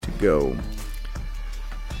go.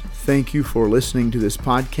 Thank you for listening to this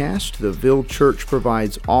podcast. The Ville Church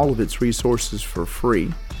provides all of its resources for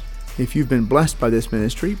free. If you've been blessed by this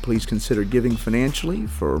ministry, please consider giving financially.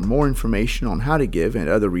 For more information on how to give and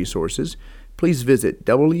other resources, please visit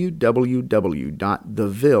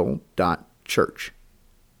www.theville.church.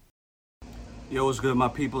 Yo, what's good, my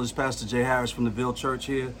people? It's Pastor Jay Harris from the Ville Church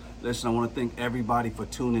here. Listen, I want to thank everybody for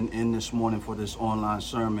tuning in this morning for this online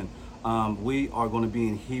sermon. We are going to be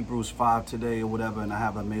in Hebrews 5 today or whatever, and I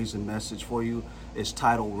have an amazing message for you. It's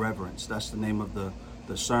titled Reverence. That's the name of the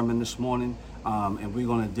sermon this morning. And we're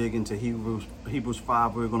going to dig into Hebrews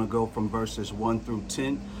 5. We're going to go from verses 1 through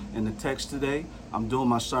 10 in the text today. I'm doing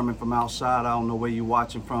my sermon from outside. I don't know where you're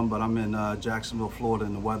watching from, but I'm in Jacksonville, Florida,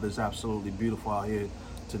 and the weather is absolutely beautiful out here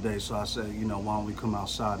today. So I said, why don't we come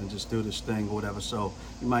outside and just do this thing or whatever. So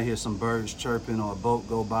you might hear some birds chirping or a boat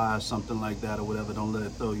go by or something like that or whatever. Don't let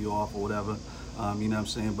it throw you off or whatever. You know what I'm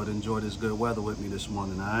saying? But enjoy this good weather with me this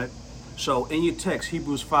morning, all right? So in your text,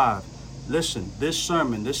 Hebrews 5, listen, this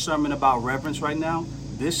sermon about reverence right now,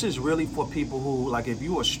 this is really for people who, like, if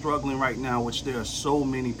you are struggling right now, which there are so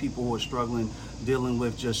many people who are struggling, dealing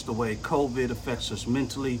with just the way COVID affects us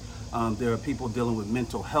mentally. There are people dealing with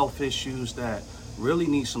mental health issues that really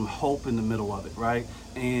need some hope in the middle of it, right?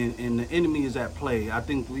 And the enemy is at play. I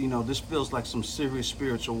think, this feels like some serious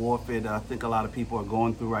spiritual warfare that I think a lot of people are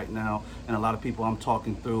going through right now, and a lot of people I'm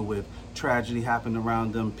talking through with tragedy happening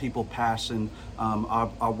around them, people passing.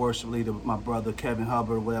 Our worship leader, my brother Kevin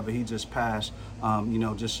Hubbard, whatever, he just passed,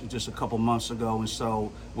 just a couple months ago, and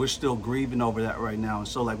so we're still grieving over that right now. And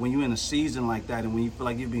so, like, when you're in a season like that, and when you feel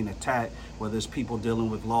like you're being attacked, whether it's people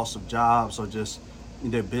dealing with loss of jobs or just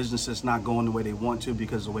their business is not going the way they want to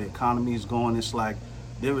because of the way the economy is going, it's like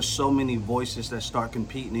there are so many voices that start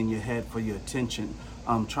competing in your head for your attention,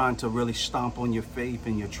 trying to really stomp on your faith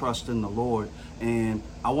and your trust in the Lord. And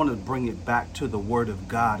I want to bring it back to the Word of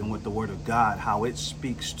God, and with the Word of God, how it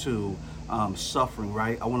speaks to suffering,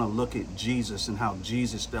 right? I want to look at Jesus and how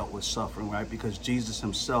Jesus dealt with suffering, right? Because Jesus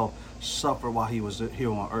himself suffered while he was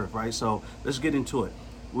here on earth, right? So let's get into it.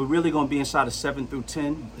 We're really going to be inside of 7 through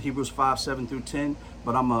 10, Hebrews 5, 7 through 10.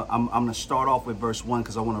 But I'm going to start off with verse 1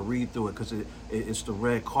 because I want to read through it because it's the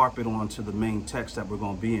red carpet onto the main text that we're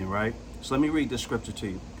going to be in, right? So let me read this scripture to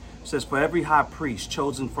you. It says, "For every high priest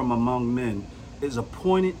chosen from among men is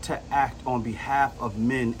appointed to act on behalf of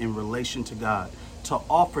men in relation to God, to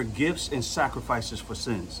offer gifts and sacrifices for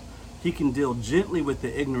sins. He can deal gently with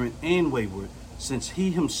the ignorant and wayward, since he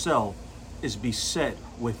himself is beset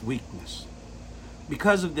with weakness.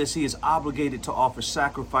 Because of this, he is obligated to offer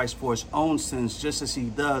sacrifice for his own sins, just as he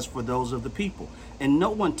does for those of the people. And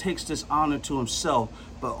no one takes this honor to himself,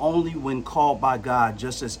 but only when called by God,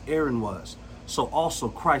 just as Aaron was. So also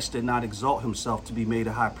Christ did not exalt himself to be made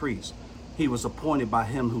a high priest. He was appointed by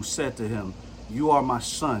him who said to him, 'You are my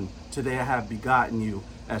son, today I have begotten you.'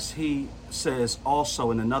 As he says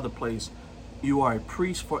also in another place, 'You are a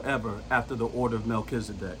priest forever after the order of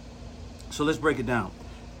Melchizedek.'" So let's break it down.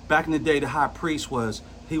 Back in the day, the high priest was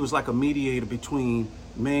like a mediator between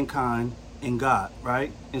mankind and God,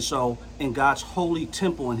 right? And so in God's holy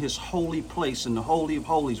temple, in his holy place, in the Holy of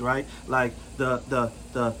Holies, right? Like the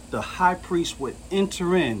high priest would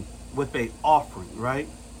enter in with a offering, right?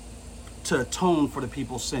 To atone for the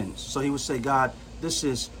people's sins. So he would say, God,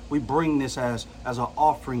 we bring this as an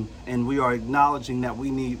offering, and we are acknowledging that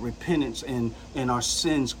we need repentance and our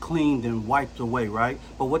sins cleaned and wiped away, right?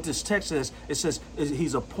 But what this text says, it says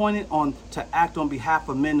he's appointed to act on behalf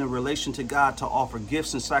of men in relation to God, to offer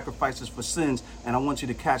gifts and sacrifices for sins. And I want you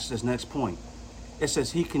to catch this next point. It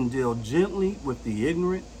says he can deal gently with the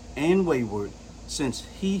ignorant and wayward, since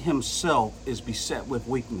he himself is beset with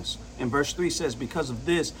weakness. And verse 3 says, because of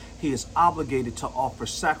this, he is obligated to offer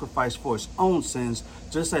sacrifice for his own sins,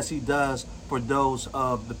 just as he does for those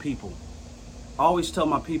of the people. I always tell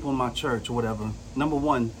my people in my church or whatever, number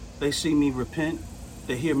one, they see me repent,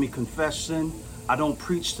 they hear me confess sin. I don't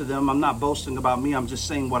preach to them. I'm not boasting about me. I'm just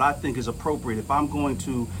saying what I think is appropriate. If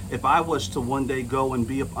I was to one day go and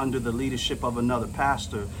be up under the leadership of another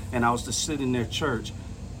pastor, and I was to sit in their church,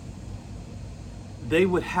 they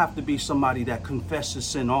would have to be somebody that confesses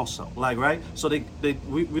sin also, like, right? So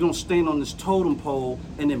we don't stand on this totem pole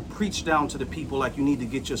and then preach down to the people like you need to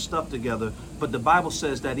get your stuff together. But the Bible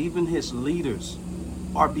says that even his leaders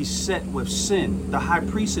are beset with sin. The high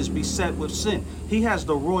priest is beset with sin. He has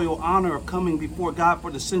the royal honor of coming before God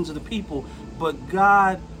for the sins of the people, but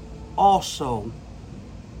God also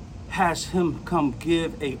has him come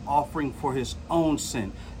give a offering for his own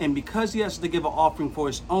sin. And because he has to give an offering for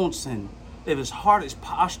his own sin, if his heart is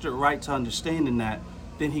postured right to understanding that,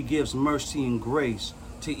 then he gives mercy and grace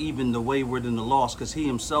to even the wayward and the lost, because he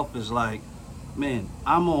himself is like, man,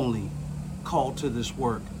 I'm only called to this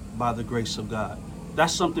work by the grace of God.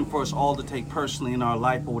 That's something for us all to take personally in our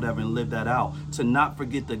life or whatever and live that out. To not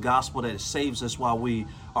forget the gospel that it saves us while we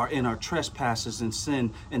are in our trespasses and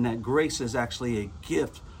sin, and that grace is actually a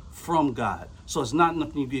gift from God. So it's not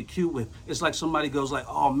nothing you get cute with. It's like somebody goes like,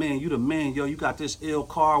 oh man, you the man, yo, you got this ill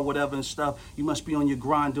car or whatever and stuff. You must be on your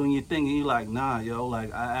grind doing your thing. And you're like, nah, yo,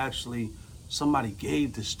 like somebody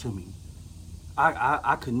gave this to me.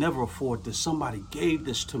 I could never afford this. Somebody gave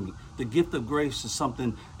this to me. The gift of grace is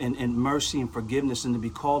something, and mercy and forgiveness, and to be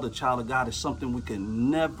called a child of God is something we can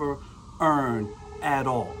never earn at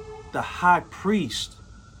all. The high priest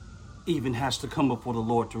even has to come before the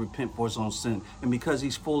Lord to repent for his own sin. And because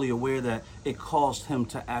he's fully aware that it caused him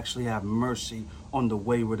to actually have mercy on the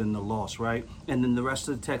wayward and the lost, right? And then the rest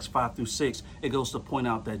of the text 5-6, it goes to point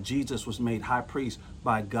out that Jesus was made high priest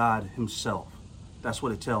by God himself. That's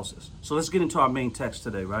what it tells us. So let's get into our main text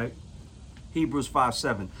today, right? Hebrews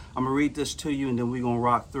 5:7. I'm going to read this to you and then we're going to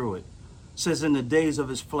rock through it. It says, in the days of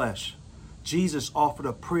his flesh, Jesus offered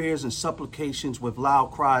up prayers and supplications with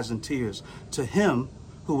loud cries and tears to him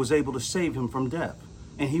who was able to save him from death.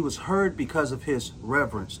 And he was heard because of his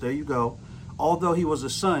reverence. There you go. Although he was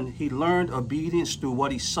a son, he learned obedience through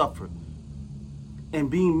what he suffered.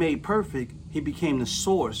 And being made perfect, he became the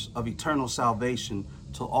source of eternal salvation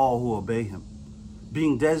to all who obey him,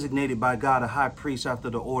 being designated by God a high priest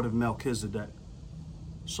after the order of Melchizedek.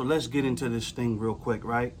 So let's get into this thing real quick,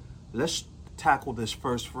 right? Let's tackle this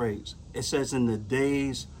first phrase. It says, in the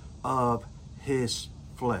days of his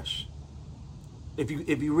flesh. If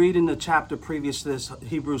you read in the chapter previous to this,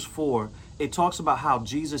 Hebrews 4, it talks about how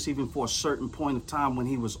Jesus, even for a certain point of time when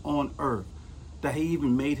he was on earth, that he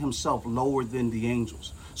even made himself lower than the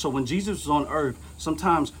angels. So when Jesus was on earth,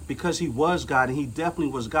 sometimes because he was God, and he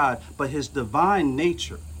definitely was God, but his divine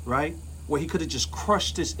nature, right, where he could have just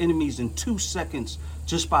crushed his enemies in 2 seconds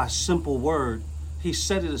just by a simple word, he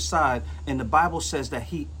set it aside. And the Bible says that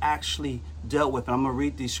he actually dealt with, and I'm going to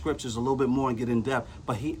read these scriptures a little bit more and get in depth,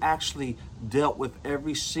 but he actually dealt with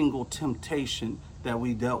every single temptation that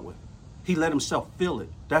we dealt with. He let himself feel it.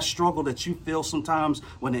 That struggle that you feel sometimes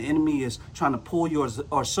when the enemy is trying to pull yours,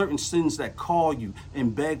 or certain sins that call you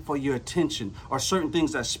and beg for your attention, or certain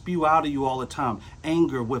things that spew out of you all the time,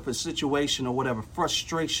 anger with a situation or whatever,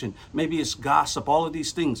 frustration, maybe it's gossip, all of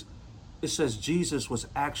these things. It says Jesus was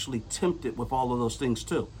actually tempted with all of those things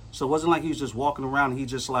too. So it wasn't like he was just walking around and he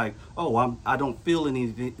just like, oh, I don't feel any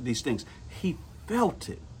of these things. He felt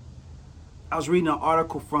it. I was reading an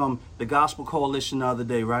article from the Gospel Coalition the other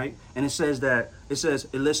day, right? And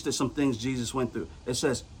it listed some things Jesus went through. It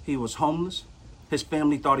says he was homeless. His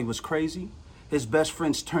family thought he was crazy. His best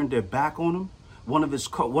friends turned their back on him. One of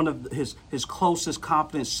his closest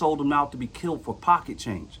confidants sold him out to be killed for pocket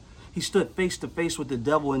change. He stood face to face with the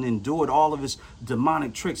devil and endured all of his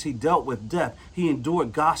demonic tricks. He dealt with death. He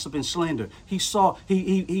endured gossip and slander. He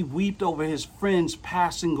wept over his friends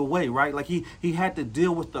passing away, right? Like he had to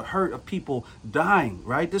deal with the hurt of people dying,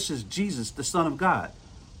 right? This is Jesus, the Son of God.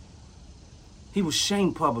 He was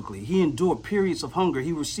shamed publicly. He endured periods of hunger.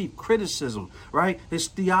 He received criticism, right? His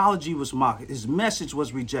theology was mocked. His message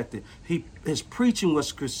was rejected. His preaching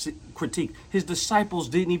was critiqued. His disciples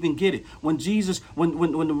didn't even get it. When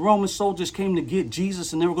the Roman soldiers came to get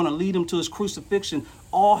Jesus and they were going to lead him to his crucifixion,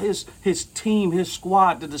 all his team, his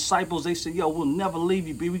squad, the disciples, they said, yo, we'll never leave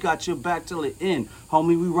you, B. We got your back till the end.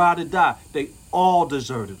 Homie, we ride or die. They all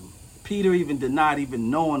deserted him. Peter even denied even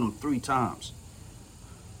knowing him 3 times.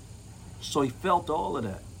 So he felt all of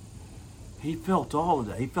that. He felt all of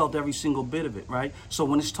that. He felt every single bit of it, right? So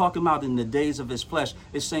when it's talking about in the days of his flesh,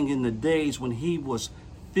 it's saying in the days when he was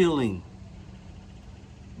feeling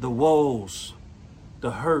the woes,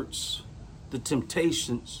 the hurts, the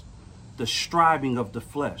temptations, the striving of the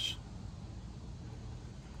flesh,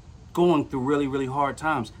 going through really, really hard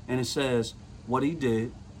times. And it says what he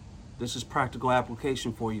did. This is practical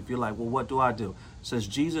application for you. If you're like, well, what do I do? It says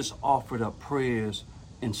Jesus offered up prayers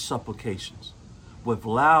and supplications with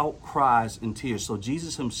loud cries and tears. So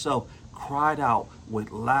Jesus himself cried out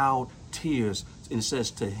with loud tears. And it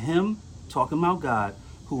says to him, talking about God,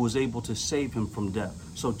 who was able to save him from death.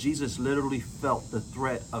 So Jesus literally felt the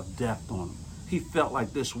threat of death on him. He felt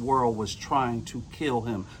like this world was trying to kill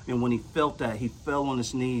him. And when he felt that, he fell on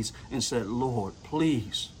his knees and said, Lord,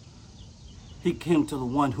 please. He came to the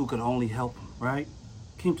one who could only help him, right?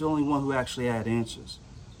 Came to the only one who actually had answers.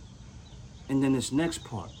 And then this next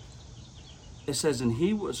part, it says, and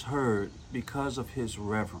he was heard because of his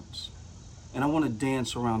reverence. And I want to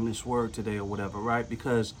dance around this word today or whatever, right?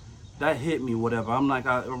 Because that hit me, whatever. I'm like,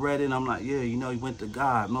 I read it and I'm like, yeah, he went to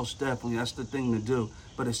God. Most definitely, that's the thing to do.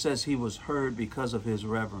 but it says he was heard because of his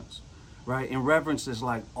reverence, right? And reverence is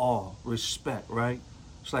like awe, respect, right?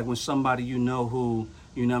 It's like when somebody who,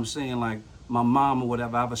 you know what I'm saying, like my mom or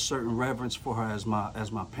whatever, I have a certain reverence for her as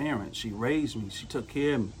my parent. She raised me, she took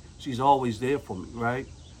care of me, she's always there for me, right?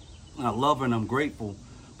 And I love her and I'm grateful,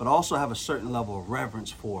 but I also have a certain level of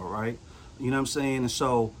reverence for her, right? You know what I'm saying? And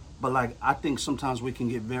so, but like, I think sometimes we can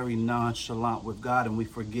get very nonchalant with God and we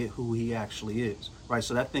forget who he actually is, right?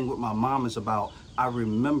 So that thing with my mom is about, I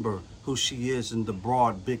remember who she is in the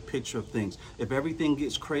broad, big picture of things. If everything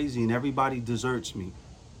gets crazy and everybody deserts me,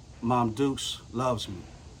 Mom Dukes loves me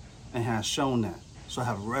and has shown that. So I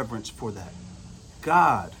have reverence for that.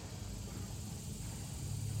 God,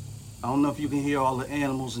 I don't know if you can hear all the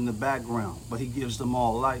animals in the background, but he gives them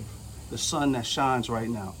all life. The sun that shines right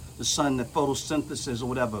now, the sun that photosynthesis or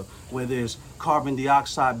whatever, where there's carbon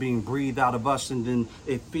dioxide being breathed out of us, and then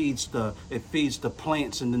it feeds the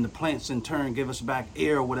plants, and then the plants in turn give us back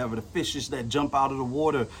air or whatever, the fishes that jump out of the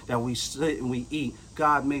water that we sit and we eat.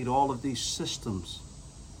 God made all of these systems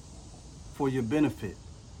for your benefit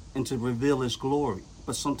and to reveal his glory.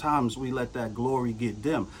 But sometimes we let that glory get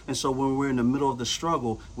dim. And so when we're in the middle of the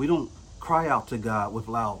struggle, we don't cry out to God with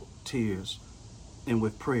loud tears and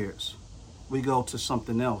with prayers. We go to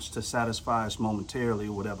something else to satisfy us momentarily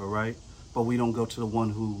or whatever, right? But we don't go to the one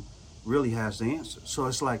who really has the answer. So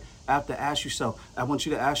it's like, I have to ask yourself, I want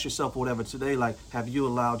you to ask yourself whatever today, like, have you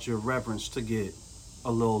allowed your reverence to get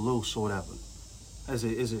a little loose or whatever? Is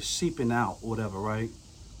it seeping out or whatever, right?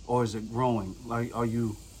 Or is it growing? Like, are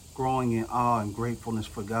you growing in awe and gratefulness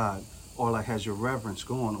for God? Or like, has your reverence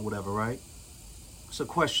gone or whatever, right? It's a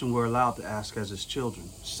question we're allowed to ask as his children.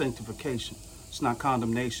 Sanctification. It's not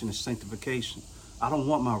condemnation, it's sanctification. I don't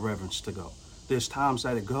want my reverence to go. There's times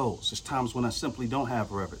that it goes. There's times when I simply don't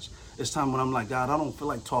have reverence. It's time when I'm like, God, I don't feel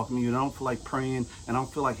like talking to you, and I don't feel like praying, and I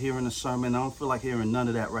don't feel like hearing a sermon. I don't feel like hearing none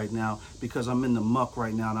of that right now because I'm in the muck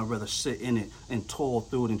right now, and I'd rather sit in it and toil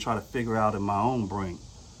through it and try to figure out in my own brain.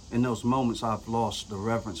 In those moments, I've lost the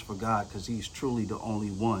reverence for God because he's truly the only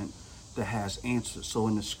one that has answers. So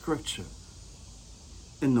in the scripture,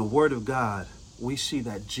 in the word of God, we see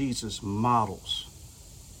that Jesus models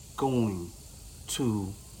going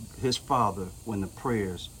to his Father when the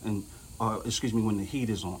prayers when the heat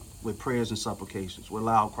is on, with prayers and supplications, with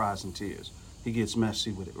loud cries and tears. He gets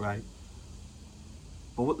messy with it, right?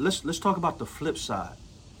 But let's talk about the flip side,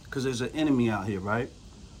 because there's an enemy out here, right?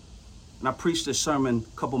 And I preached this sermon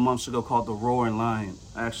a couple months ago called The Roaring Lion.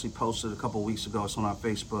 I actually posted a couple weeks ago. It's on our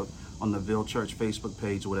Facebook, on the Ville Church Facebook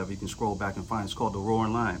page or whatever. You can scroll back and find it. It's called The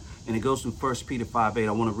Roaring Lion. And it goes through 1 Peter 5:8.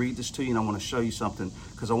 I want to read this to you and I want to show you something,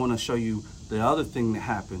 because I want to show you the other thing that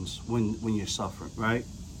happens when you're suffering, right?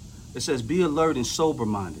 It says, be alert and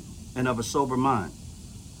sober-minded and of a sober mind.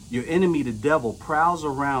 Your enemy, the devil, prowls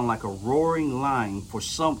around like a roaring lion for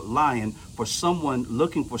someone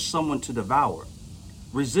looking for someone to devour.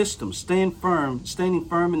 Resist him, standing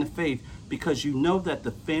firm in the faith, because you know that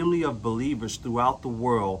the family of believers throughout the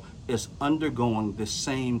world is undergoing the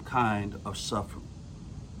same kind of suffering.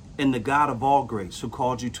 And the God of all grace, who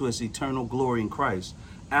called you to his eternal glory in Christ,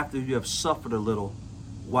 after you have suffered a little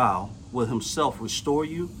while, will himself restore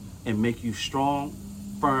you and make you strong,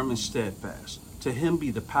 firm, and steadfast. To him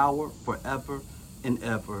be the power forever and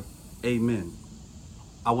ever. Amen.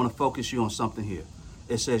 I want to focus you on something here.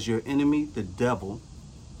 It says your enemy, the devil,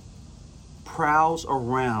 prowls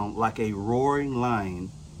around like a roaring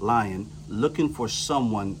lion looking for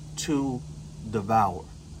someone to devour.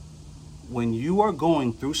 When you are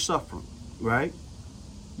going through suffering, right?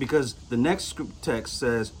 Because the next text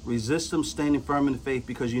says, resist them, standing firm in the faith,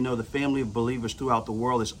 because you know the family of believers throughout the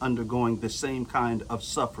world is undergoing the same kind of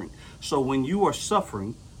suffering. So when you are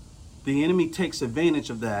suffering, the enemy takes advantage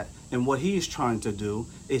of that. And what he is trying to do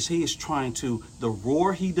is the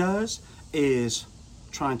roar he does is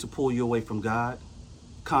trying to pull you away from God.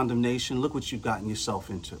 Condemnation. Look what you've gotten yourself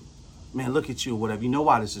into. Man, look at you or whatever. You know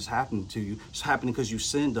why this is happening to you. It's happening because you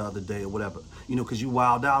sinned the other day or whatever. You know, because you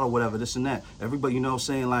wilded out or whatever, this and that. Everybody, you know,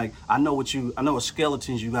 saying like, I know what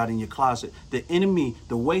skeletons you got in your closet. The enemy,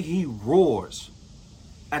 the way he roars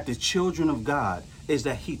at the children of God is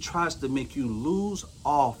that he tries to make you lose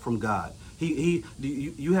awe from God.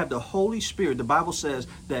 You have the Holy Spirit. The Bible says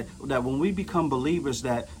that when we become believers,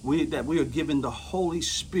 that we are given the Holy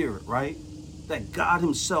Spirit, right? That God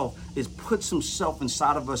himself puts himself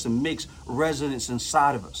inside of us and makes residence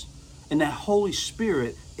inside of us. And that Holy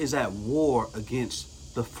Spirit is at war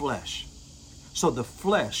against the flesh. So the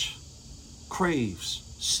flesh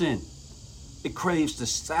craves sin. It craves to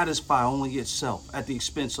satisfy only itself at the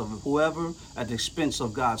expense of whoever, at the expense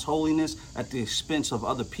of God's holiness, at the expense of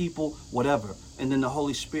other people, whatever. And then the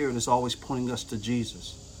Holy Spirit is always pointing us to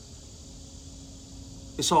Jesus.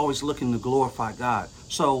 It's always looking to glorify God.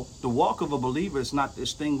 So the walk of a believer is not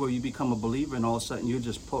this thing where you become a believer and all of a sudden you're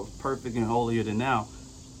just perfect and holier than thou.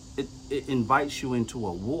 It invites you into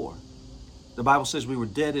a war. The Bible says we were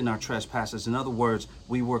dead in our trespasses. In other words,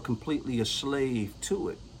 we were completely a slave to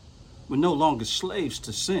it. We're no longer slaves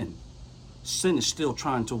to sin. Sin is still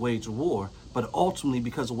trying to wage war, but ultimately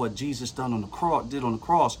because of what Jesus did on the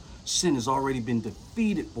cross, sin has already been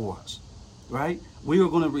defeated for us, right? We are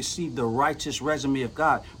going to receive the righteous resume of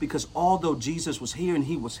God, because although Jesus was here and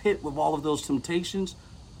he was hit with all of those temptations,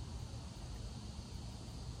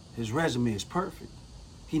 his resume is perfect.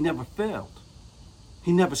 He never failed.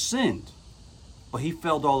 He never sinned. But he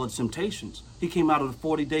failed all the temptations. He came out of the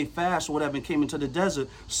 40-day fast or whatever and came into the desert.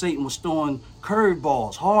 Satan was throwing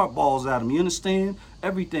curveballs, hard balls at him. You understand?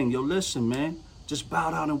 Everything. Yo, listen, man. Just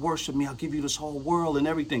bow down and worship me. I'll give you this whole world and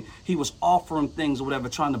everything. He was offering things or whatever,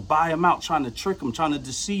 trying to buy him out, trying to trick him, trying to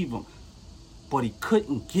deceive him. But he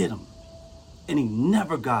couldn't get him. And he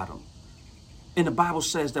never got him. And the Bible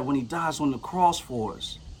says that when he dies on the cross for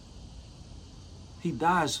us, he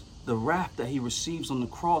dies. The wrath that he receives on the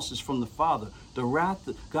cross is from the Father. The wrath,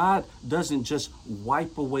 God doesn't just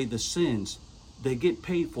wipe away the sins. They get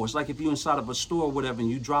paid for. It's like if you're inside of a store or whatever and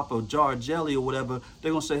you drop a jar of jelly or whatever,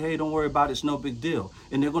 they're going to say, hey, don't worry about it. It's no big deal.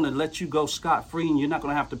 And they're going to let you go scot-free and you're not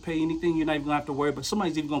going to have to pay anything. You're not even going to have to worry. But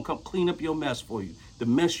somebody's even going to come clean up your mess for you, the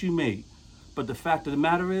mess you made. But the fact of the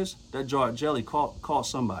matter is that jar of jelly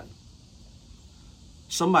cost somebody.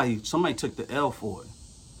 Somebody took the L for it.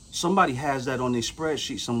 Somebody has that on their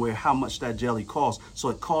spreadsheet somewhere, how much that jelly costs. So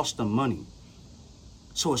it costs them money.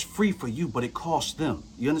 So it's free for you, but it costs them.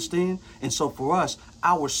 You understand? And so for us,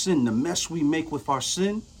 our sin, the mess we make with our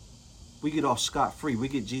sin, we get off scot-free. We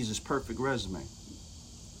get Jesus' perfect resume.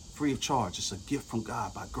 Free of charge. It's a gift from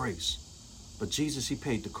God by grace. But Jesus, he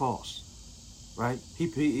paid the cost. Right?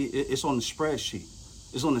 It's on the spreadsheet.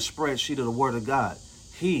 It's on the spreadsheet of the Word of God.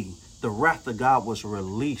 The wrath of God was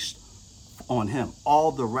released on him,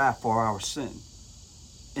 all the wrath for our sin.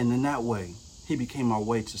 And in that way, he became our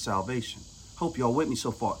way to salvation. Hope y'all with me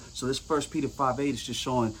so far. So this 1 Peter 5:8 is just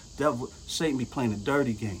showing Satan be playing a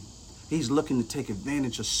dirty game. He's looking to take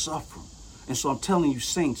advantage of suffering. And so I'm telling you,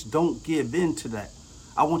 saints, don't give in to that.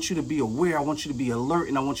 I want you to be aware. I want you to be alert,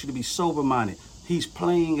 and I want you to be sober-minded. He's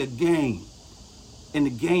playing a game. And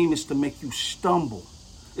the game is to make you stumble.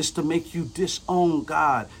 It's to make you disown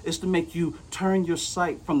God. It's to make you turn your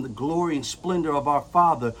sight from the glory and splendor of our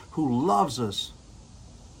Father who loves us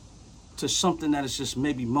to something that is just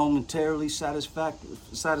maybe momentarily satisfying.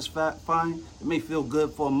 It may feel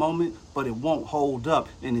good for a moment, but it won't hold up,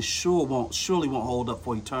 and it surely won't hold up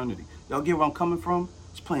for eternity. Y'all get where I'm coming from?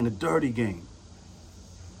 It's playing a dirty game.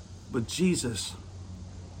 But Jesus,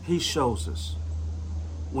 he shows us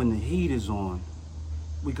when the heat is on,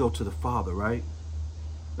 we go to the Father, right?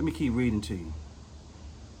 Let me keep reading to you,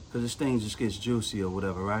 because this thing just gets juicy or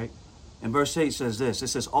whatever, right? And verse 8 says this. It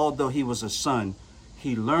says, although he was a son,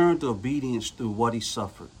 he learned obedience through what he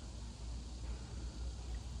suffered.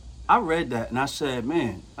 I read that and I said,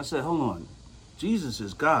 hold on. Jesus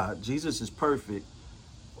is God. Jesus is perfect.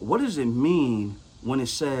 What does it mean when it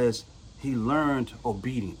says he learned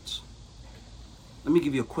obedience? Let me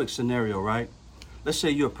give you a quick scenario, right? Let's say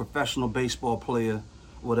you're a professional baseball player,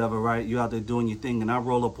 whatever, right? You're out there doing your thing and I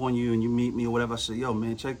roll up on you and you meet me or whatever. I say, yo,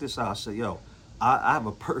 man, check this out. I say, yo, I have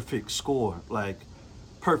a perfect score,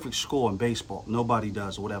 perfect score in baseball. Nobody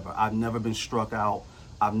does, whatever. I've never been struck out.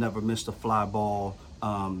 I've never missed a fly ball.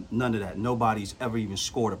 None of that. Nobody's ever even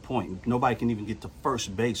scored a point. Nobody can even get to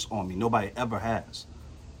first base on me. Nobody ever has.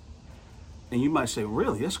 And you might say,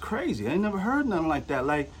 really? That's crazy. I ain't never heard nothing like that.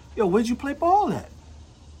 Like, yo, where'd you play ball at?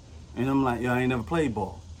 And I'm like, yo, I ain't never played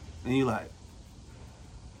ball. And you're like,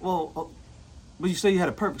 well, but you say you had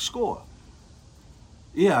a perfect score.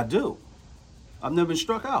 Yeah, I do. I've never been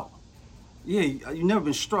struck out. Yeah, you've never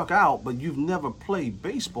been struck out, but you've never played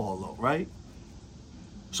baseball, though, right?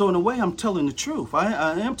 So in a way, I'm telling the truth.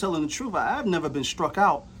 I am telling the truth. I've never been struck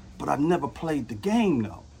out, but I've never played the game,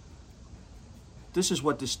 though. This is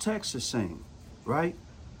what this text is saying, right?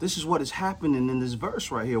 This is what is happening in this verse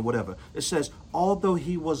right here, whatever. It says, although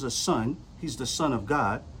he was a son, he's the Son of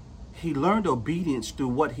God, he learned obedience through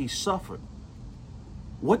what he suffered.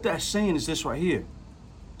 What that's saying is this right here.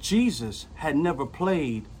 Jesus had never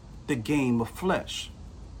played the game of flesh,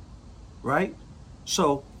 right?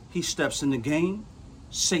 So he steps in the game.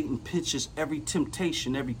 Satan pitches every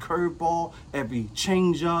temptation, every curveball, every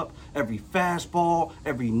changeup, every fastball,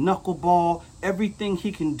 every knuckleball, everything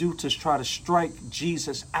he can do to try to strike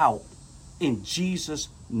Jesus out. And Jesus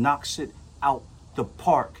knocks it out the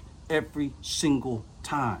park every single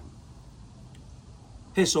time.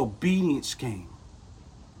 His obedience came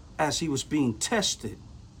as he was being tested,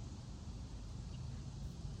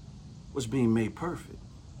 was being made perfect.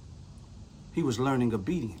 He was learning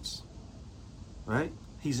obedience, right?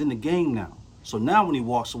 He's in the game now. So now when he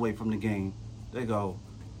walks away from the game, they go,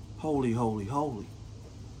 holy, holy, holy.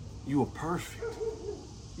 You are perfect.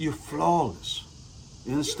 You're flawless.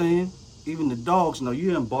 You understand? Even the dogs know. You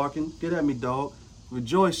hear him barking. Get at me, dog.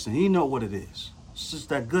 Rejoicing. He know what it is. It's just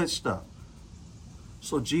that good stuff.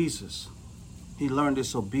 So Jesus, he learned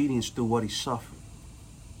this obedience through what he suffered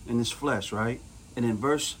in his flesh, right? And in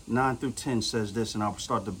verse 9 through 10 says this, and I'll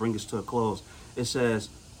start to bring us to a close. It says,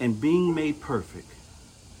 and being made perfect,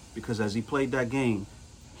 because as he played that game,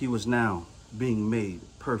 he was now being made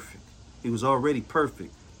perfect. He was already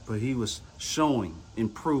perfect, but he was showing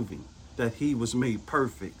and proving that he was made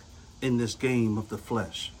perfect in this game of the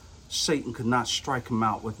flesh. Satan could not strike him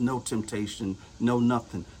out with no temptation, no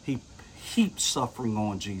nothing. He heaped suffering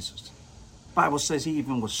on Jesus. Bible says he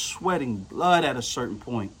even was sweating blood at a certain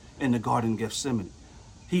point in the Garden of Gethsemane.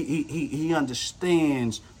 He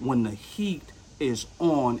understands when the heat is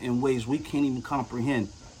on in ways we can't even comprehend.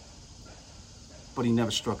 But he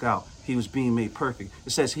never struck out. He was being made perfect.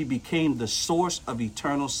 It says he became the source of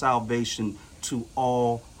eternal salvation to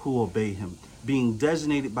all who obey him, being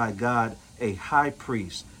designated by God a high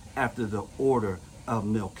priest after the order of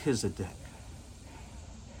Melchizedek,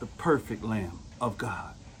 the perfect Lamb of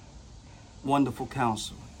God. Wonderful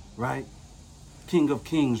Counselor, right? King of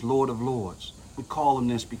Kings, Lord of Lords. We call him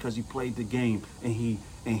this because he played the game and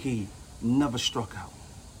he never struck out.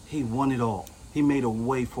 He won it all. He made a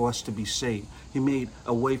way for us to be saved. He made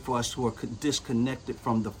a way for us who are disconnected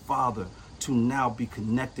from the Father to now be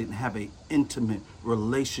connected and have an intimate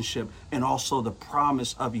relationship, and also the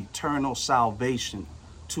promise of eternal salvation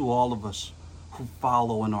to all of us who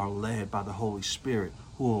follow and are led by the Holy Spirit,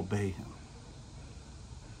 who obey him.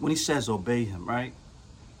 When he says obey him, right?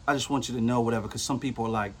 I just want you to know whatever, because some people are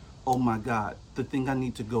like, oh my God, the thing I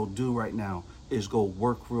need to go do right now is go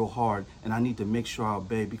work real hard, and I need to make sure I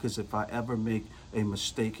obey, because if I ever make a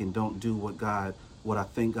mistake and don't do what I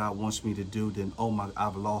think God wants me to do, then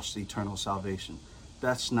I've lost eternal salvation.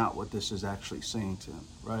 That's not what this is actually saying to him,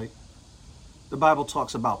 right? The Bible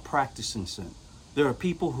talks about practicing sin. There are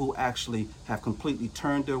people who actually have completely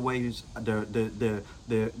turned their ways, their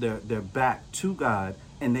back to God,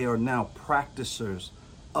 and they are now practicers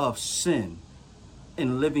of sin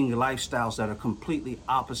and living lifestyles that are completely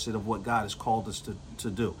opposite of what God has called us to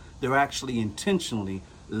do. They're actually intentionally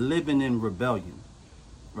living in rebellion,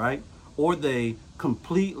 right? Or they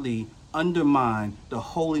completely undermine the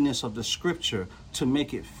holiness of the scripture to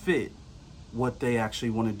make it fit what they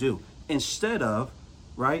actually want to do, instead of,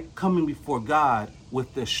 right, coming before God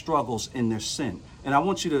with their struggles and their sin. And I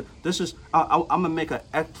want you to, I'm going to make an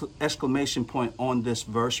exclamation point on this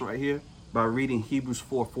verse right here by reading Hebrews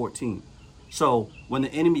 4:14. So when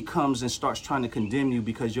the enemy comes and starts trying to condemn you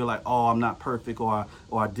because you're like, oh, I'm not perfect, or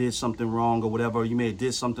I did something wrong, or whatever, or you may have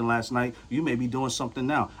did something last night, you may be doing something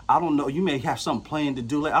now. I don't know. You may have something planned to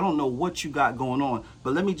do. I don't know what you got going on,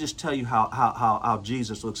 but let me just tell you how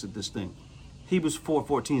Jesus looks at this thing. Hebrews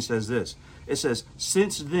 4:14 says this. It says,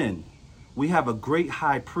 since then, we have a great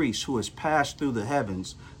high priest who has passed through the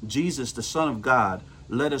heavens, Jesus, the Son of God.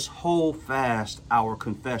 Let us hold fast our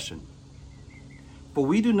confession. For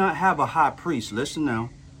we do not have a high priest, listen now,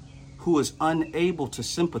 who is unable to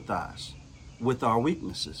sympathize with our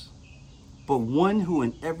weaknesses, but one who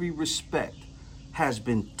in every respect has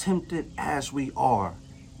been tempted as we are,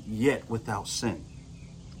 yet without sin.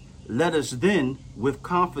 Let us then with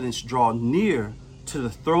confidence draw near to the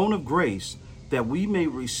throne of grace, that we may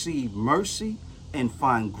receive mercy and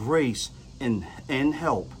find grace and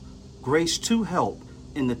help, grace to help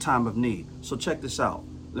in the time of need. So check this out.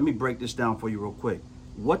 Let me break this down for you real quick.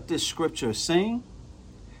 What this scripture is saying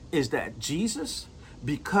is that Jesus,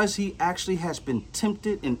 because he actually has been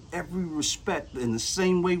tempted in every respect in the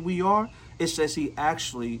same way we are, it says he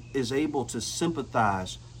actually is able to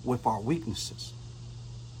sympathize with our weaknesses.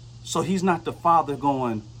 So he's not the Father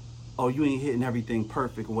going, oh, you ain't hitting everything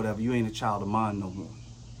perfect or whatever. You ain't a child of mine no more.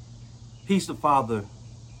 He's the Father.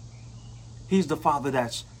 He's the Father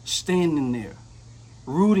that's standing there,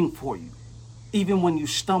 rooting for you. Even when you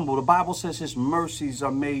stumble, the Bible says his mercies are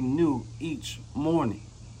made new each morning,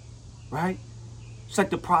 right? It's like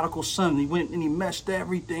the prodigal son. He went and he messed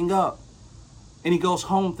everything up. And he goes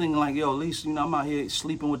home thinking like, yo, at least, I'm out here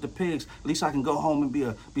sleeping with the pigs. At least I can go home and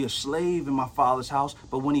be a slave in my father's house.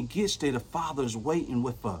 But when he gets there, the father's waiting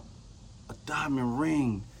with a diamond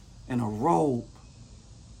ring and a robe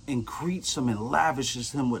and greets him and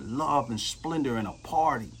lavishes him with love and splendor and a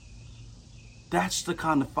party. That's the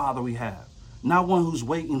kind of father we have. Not one who's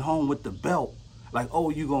waiting home with the belt, like, oh,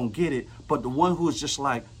 you're going to get it. But the one who is just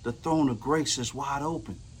like, the throne of grace is wide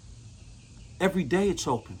open. Every day it's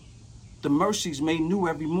open. The mercies made new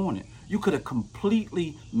every morning. You could have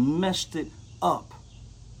completely messed it up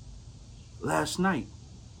last night.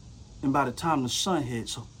 And by the time the sun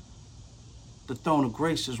hits, the throne of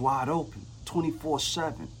grace is wide open,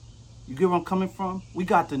 24/7. You get where I'm coming from? We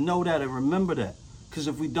got to know that and remember that. Because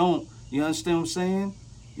if we don't, you understand what I'm saying?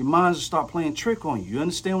 Your minds will start playing trick on you. You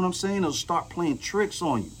understand what I'm saying? It'll start playing tricks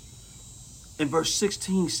on you. In verse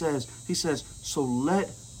 16 he says, so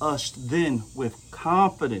let us then with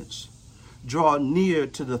confidence draw near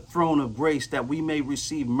to the throne of grace that we may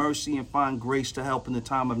receive mercy and find grace to help in the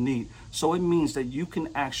time of need. So it means that you can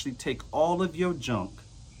actually take all of your junk,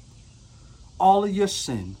 all of your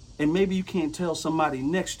sin, and maybe you can't tell somebody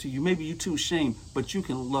next to you, maybe you're too ashamed, but you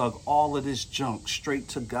can lug all of this junk straight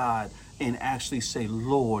to God and actually say,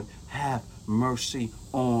 Lord, have mercy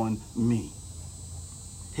on me.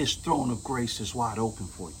 His throne of grace is wide open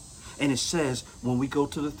for you. And it says, when we go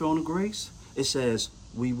to the throne of grace, it says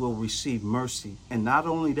we will receive mercy. And not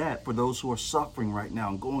only that, for those who are suffering right now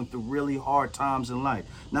and going through really hard times in life,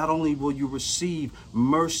 not only will you receive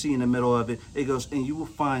mercy in the middle of it, it goes, and you will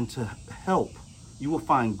find to help. You will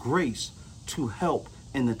find grace to help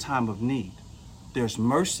in the time of need. There's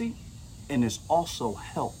mercy and there's also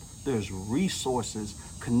help. There's resources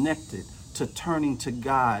connected to turning to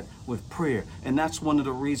God with prayer. And that's one of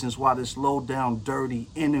the reasons why this low down, dirty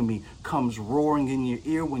enemy comes roaring in your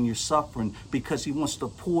ear when you're suffering, because he wants to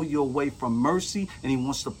pull you away from mercy, and he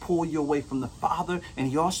wants to pull you away from the Father, and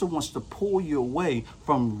he also wants to pull you away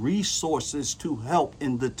from resources to help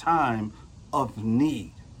in the time of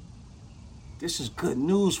need. This is good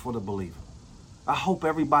news for the believer. I hope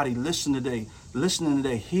everybody listening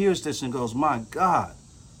today hears this and goes, my God,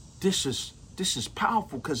 this is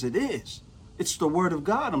powerful, because it is. It's the word of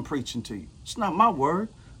God I'm preaching to you. It's not my word.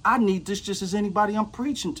 I need this just as anybody I'm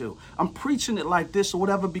preaching to. I'm preaching it like this or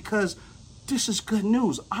whatever because this is good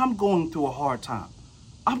news. I'm going through a hard time.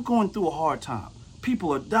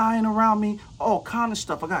 People are dying around me, all kind of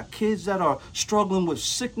stuff. I got kids that are struggling with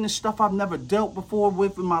sickness, stuff I've never dealt before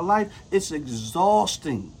with in my life. It's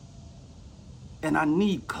exhausting. And I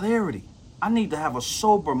need clarity. I need to have a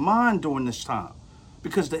sober mind during this time,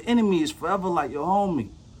 because the enemy is forever like, yo, homie,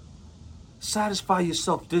 satisfy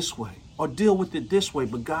yourself this way or deal with it this way.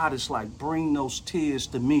 But God is like, bring those tears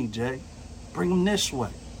to me, Jay. Bring them this way.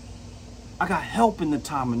 I got help in the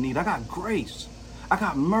time of need. I got grace. I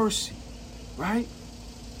got mercy. Right?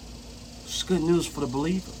 It's good news for the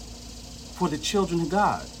believer, for the children of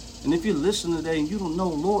God. And if you're listening today and you don't know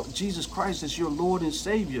Lord Jesus Christ as your Lord and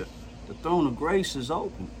Savior, the throne of grace is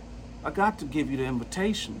open. I got to give you the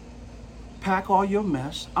invitation. Pack all your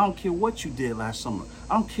mess. I don't care what you did last summer.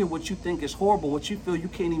 I don't care what you think is horrible, what you feel you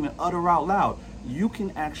can't even utter out loud. You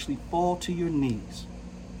can actually fall to your knees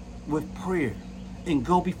with prayer and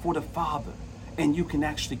go before the Father, and you can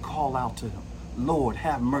actually call out to him, Lord,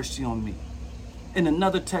 have mercy on me. In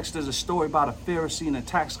another text, there's a story about a Pharisee and a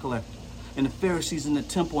tax collector. And the Pharisee's in the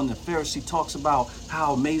temple, and the Pharisee talks about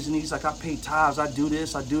how amazing he's like, I pay tithes, I do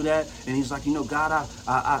this, I do that. And he's like, God,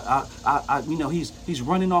 he's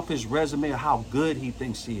running off his resume of how good he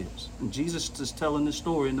thinks he is. And Jesus is telling this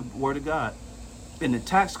story in the Word of God. And the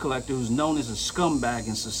tax collector, who's known as a scumbag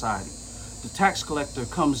in society, the tax collector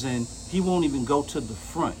comes in, he won't even go to the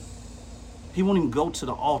front. He won't even go to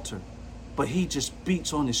the altar. But he just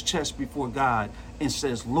beats on his chest before God and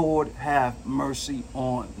says, Lord, have mercy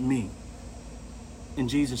on me. And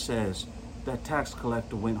Jesus says, that tax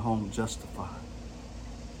collector went home justified.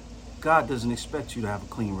 God doesn't expect you to have a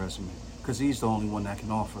clean resume, because he's the only one that can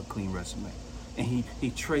offer a clean resume. And he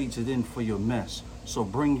trades it in for your mess. So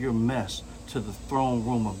bring your mess to the throne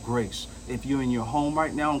room of grace. If you're in your home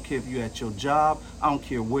right now, I don't care if you're at your job, I don't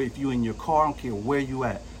care if you're in your car, I don't care where you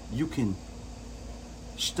at, you can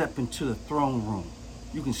step into the throne room.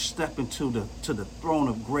 You can step into the throne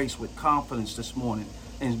of grace with confidence this morning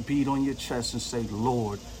and beat on your chest and say,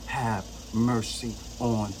 Lord, have mercy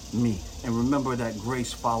on me. And remember that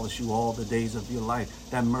grace follows you all the days of your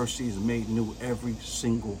life. That mercy is made new every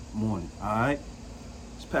single morning. All right?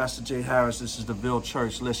 It's Pastor Jay Harris. This is the Ville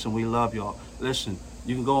Church. Listen, we love y'all. Listen,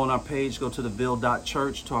 you can go on our page, go to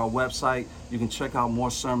theville.church, to our website. You can check out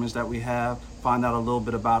more sermons that we have. find out a little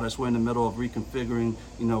bit about us. We're in the middle of reconfiguring,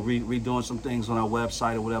 redoing some things on our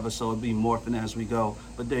website or whatever, so it'll be morphing as we go.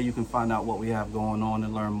 But there you can find out what we have going on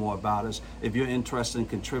and learn more about us. If you're interested in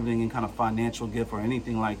contributing in kind of financial gift or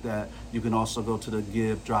anything like that, you can also go to the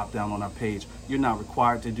give drop down on our page. You're not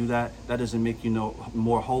required to do that. That doesn't make you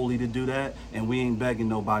more holy to do that, and we ain't begging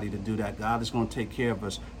nobody to do that. God is going to take care of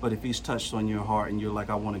us. But if he's touched on your heart and you're like,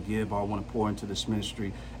 I want to give, or I want to pour into this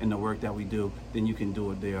ministry and the work that we do, then you can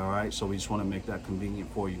do it there. All right, so we just want to make that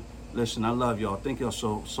convenient for you. Listen, I love y'all. Thank y'all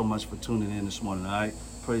so much for tuning in this morning. All right,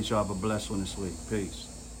 praise y'all. Have a blessed one this week. Peace.